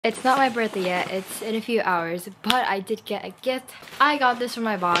It's not my birthday yet, it's in a few hours, but I did get a gift. I got this from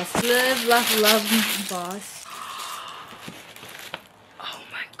my boss. Live, love, love my boss. Oh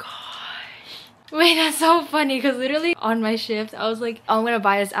my gosh. Wait, that's so funny because literally on my shift, I was like, I'm gonna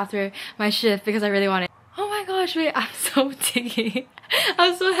buy this after my shift because I really want it. Oh my gosh, wait, I'm so tingly.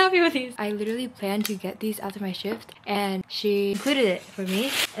 I'm so happy with these. I literally planned to get these after my shift and she included it for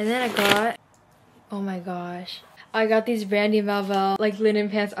me. And then I got, oh my gosh, I got these Brandy Melville like linen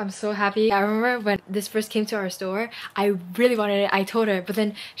pants. I'm so happy. I remember when this first came to our store, I really wanted it. I told her, but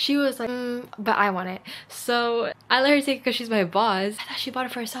then she was like, but I want it. So I let her take it because she's my boss. I thought she bought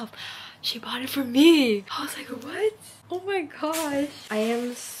it for herself. She bought it for me. I was like, what? Oh my gosh. I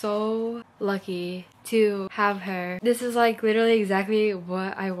am so lucky to have her. This is like literally exactly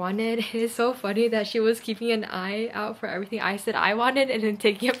what I wanted. It is so funny that she was keeping an eye out for everything I said I wanted and then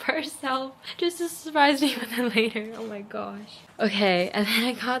taking it for herself just to surprise me with it later. Oh my gosh. Okay, and then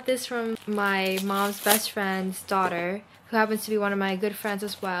I got this from my mom's best friend's daughter, who happens to be one of my good friends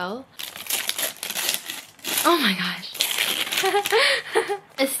as well. Oh my gosh.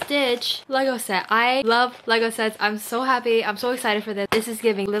 A Stitch Lego set. I love Lego sets. I'm so happy. I'm so excited for this. This is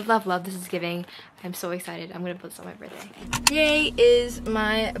giving. Live, love, love. This is giving. I'm so excited. I'm gonna put this on my birthday. Today is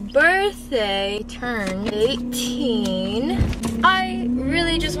my birthday. Turn 18. I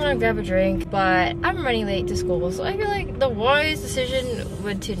really just want to grab a drink, but I'm running late to school, so I feel like the wise decision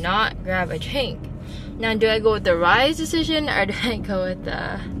would to not grab a drink. Now, do I go with the wise decision or do I go with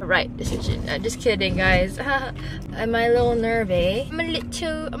the right decision? Just kidding, guys. Am I a little nervy? I'm a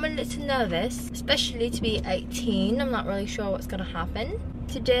little nervous, especially to be 18. I'm not really sure what's gonna happen.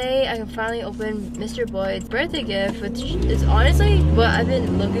 Today, I can finally open Mr. Boyd's birthday gift, which is honestly what I've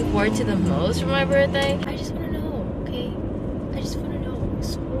been looking forward to the most for my birthday. I just wanna know, okay? I just wanna know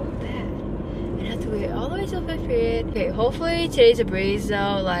so bad. I have to wait all the way till 5th period. Okay, hopefully today's a breeze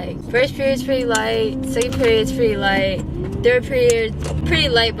though. Like, first period's pretty light, second period's pretty light, third period pretty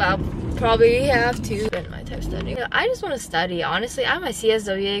light, but I'll probably have to spend my time studying. I just want to study, honestly. I have my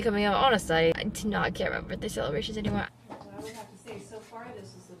CSWA coming up. I want to study. I do not care about birthday celebrations anymore. Well, I would have to say, so far this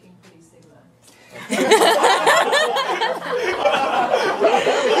is looking pretty Sigma.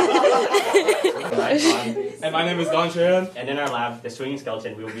 And my name is Don Sharon. And in our lab, the swinging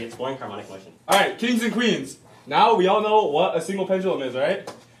skeleton, we will be exploring harmonic motion. Alright, kings and queens. Now we all know what a single pendulum is, right?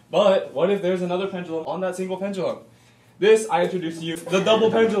 But what if there's another pendulum on that single pendulum? This, I introduce to you, the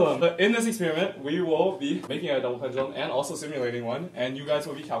double pendulum. But in this experiment, we will be making a double pendulum and also simulating one. And you guys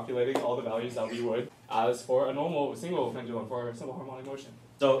will be calculating all the values that we would as for a normal single pendulum for a simple harmonic motion.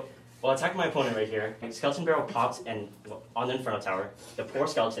 So, while attacking my opponent right here, the skeleton barrel pops and on the Inferno Tower. The poor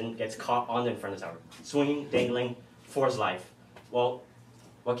skeleton gets caught on the Inferno Tower, swinging, dangling for his life. Well,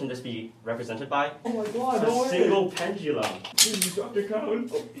 what can this be represented by? Oh my god, a single pendulum. You dropped your crown.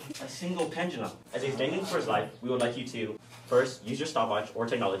 A single pendulum. As he's dangling for his life, we would like you to first use your stopwatch or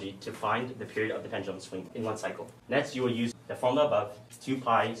technology to find the period of the pendulum swing in one cycle. Next, you will use the formula above, 2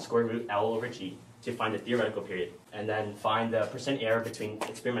 pi square root L over G, to find the theoretical period, and then find the percent error between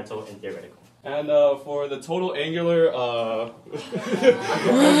experimental and theoretical. And for the total angular, for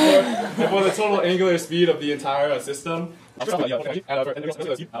the total angular speed of the entire system. You don't know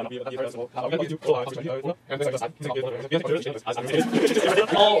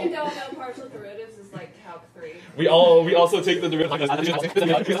partial derivatives is like calc 3. We also take the derivative.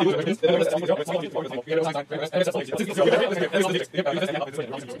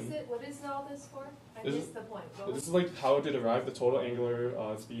 What is all this for? I missed the point. This is like how to derive the total angular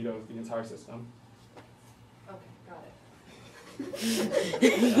speed of the entire system. Okay, got it.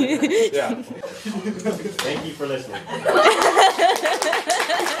 Yeah. Thank you for listening. Excellent.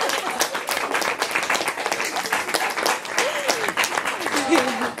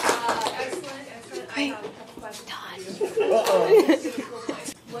 I have a couple questions for you.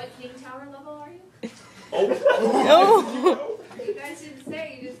 What king tower level are you? Oh. You guys didn't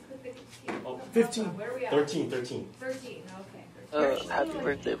say, you just put the... 15. Where are we at? 13. 13, okay. Happy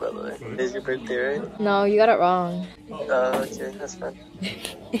birthday, by the way. Today's your birthday, right? No, you got it wrong. Okay, that's fine.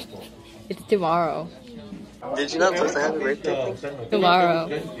 It's tomorrow. Did you not post a happy birthday thing? Tomorrow.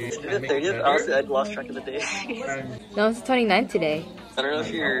 Is it the 30th? Honestly, I'd lost track of the day. No, it's the 29th today. I don't know if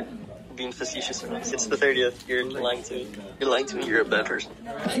you're being facetious or not. It's the 30th. You're lying to me. You're lying to me. You're a bad person.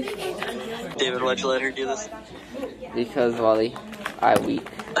 David, why'd you let her do this? Because, Wally, I weak.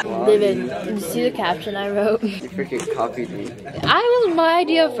 David, did you see the caption I wrote? You freaking copied me. I was my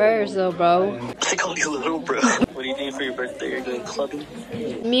idea first though, bro. I called you little, bro. What are you doing for your birthday? You're going clubbing?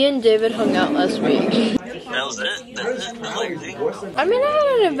 Me and David hung out last week. That was it? That's it? That's all you're doing? I mean, I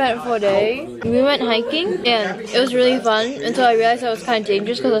had an eventful day. We went hiking and it was really fun until I realized I was kind of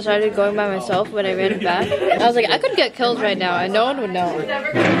dangerous because I started going by myself when I ran back. I was like, I could get killed right now and no one would know.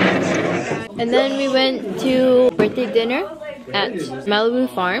 And then we went to birthday dinner at Malibu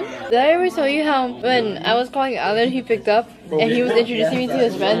Farm. Did I ever tell you how when I was calling Alan, he picked up and he was introducing me to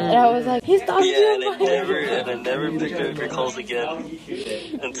his friend and I was like, he's talking Yeah, to and I never picked up your calls again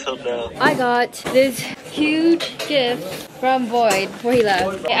until now. I got this huge gift from Boyd before he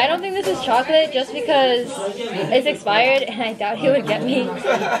left. I don't think this is chocolate just because it's expired and I doubt he would get me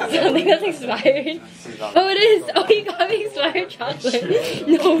something that's expired. Oh, it is! Oh, he got me expired chocolate.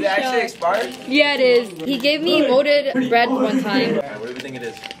 No, Is it actually expired? Yeah, it is. He gave me molded bread one time. What do you think it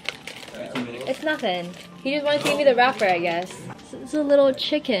is? It's nothing. He just wanted to give me the wrapper, I guess. It's a little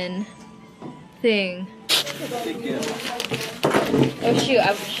chicken thing. Oh shoot,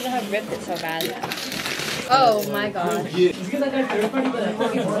 I shouldn't have ripped it so bad. Oh my gosh.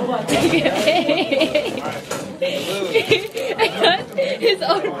 I got his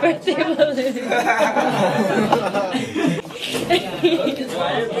own birthday balloon.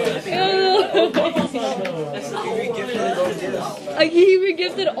 He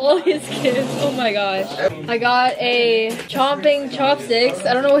re-gifted all his gifts. Oh my gosh. I got a chomping chopsticks.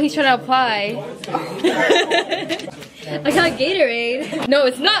 I don't know what he's trying to apply. I got Gatorade. No,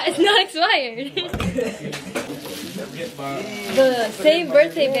 it's not. It's not expired. The same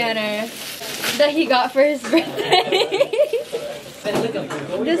birthday banner that he got for his birthday.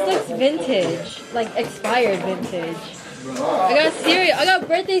 This looks vintage, like expired vintage. I got cereal. I got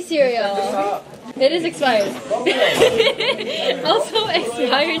birthday cereal. It is expired. Also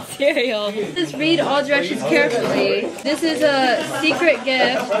expired cereal. Just read all directions carefully. This is a secret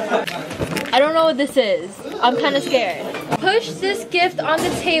gift. I don't know what this is. I'm kind of scared. Push this gift on the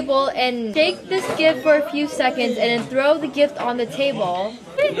table and shake this gift for a few seconds and then throw the gift on the table.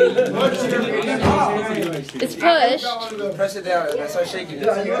 It's pushed. Press it down and start shaking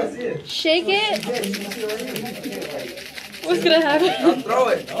it. Shake it. What's gonna happen? Throw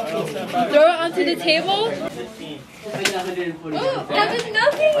it. Throw it onto the table. Oh, that was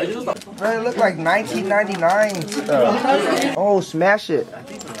nothing. Bro, it looked like 1999 stuff. Oh, smash it.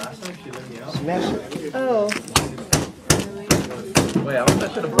 Smash it. Oh. Wait, I want to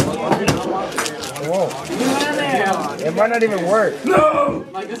put Whoa. It might not even work. No!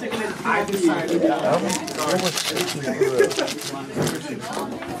 Like it's expanding.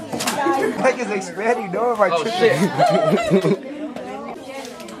 No, if I trip it.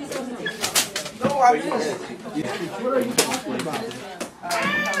 No, I missed it.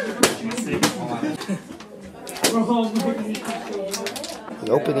 It's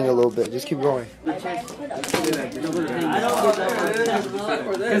opening a little bit. Just keep going. Because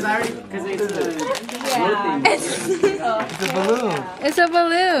It's a balloon. It's a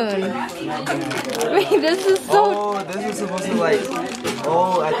balloon. Wait, this is so... Oh, this is supposed to like...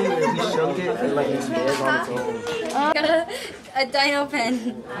 Oh, I think if you shook it, it like expands on its own. Got a dino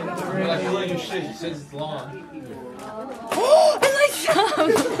pen. Oh, I like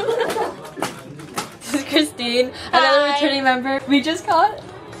some. This is Christine, another returning member. We just got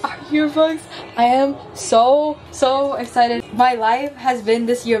our yearbooks. I am so excited. My life has been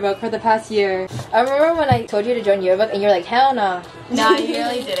this yearbook for the past year. I remember when I told you to join yearbook and you're like, hell no. Nah, you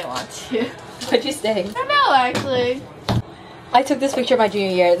really didn't want to. What'd you say? No, actually. I took this picture my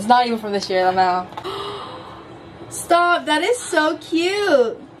junior year. It's not even from this year, Lamau. Stop, that is so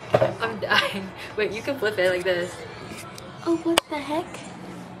cute. I'm dying. Wait, you can flip it like this. Oh, what the heck?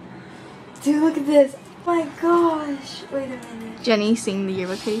 Dude, look at this. Oh my gosh. Wait a minute. Jenny, seeing the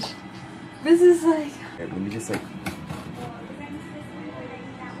yearbook page. This is like... Let me just like...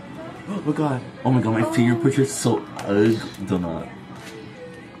 Oh my god. Oh my god, my fingerprints are so ugly. Do not.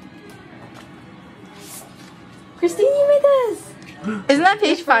 Christine, you made this. Isn't that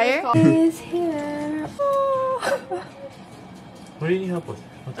page fire? Is here. Oh. What do you need help with?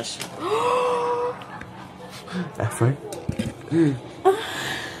 What the shit? F, right?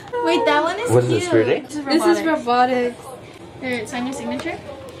 Wait, that one is What is cute. this, Verde? This is robotics. Here, sign your signature.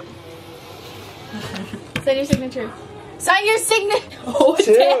 Sign your signature. Sign your signature. Oh,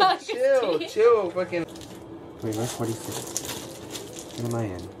 damn. Chill, fucking. Wait, where's 46? What am I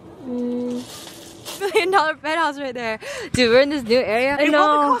in? $1 million penthouse right there. Dude, we're in this new area. I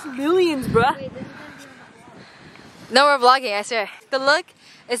know. It costs millions, bruh. No, we're vlogging, I swear. The look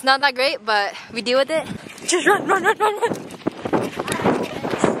is not that great, but we deal with it. Just run.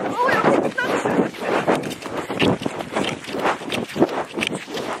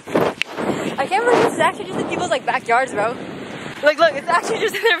 I can't believe this is actually just in people's like backyards, bro. Like, look, it's actually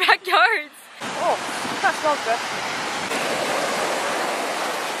just in their backyards. Oh, that smells good.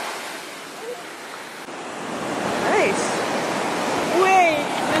 Nice. Wait,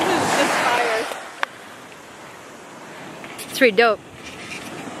 this is just fire. It's pretty dope.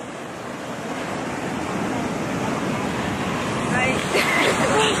 Nice.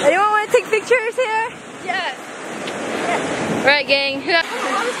 Anyone want to take pictures here? Yes. Yeah. Right, gang. No!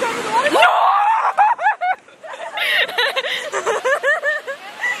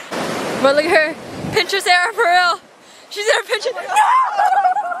 But look at her. Pinterest era for real. She's in her Pinterest.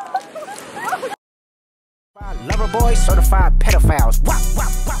 No! Lover boy, certified pedophiles.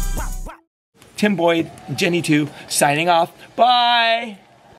 Tim Boyd, Jenny 2, signing off. Bye!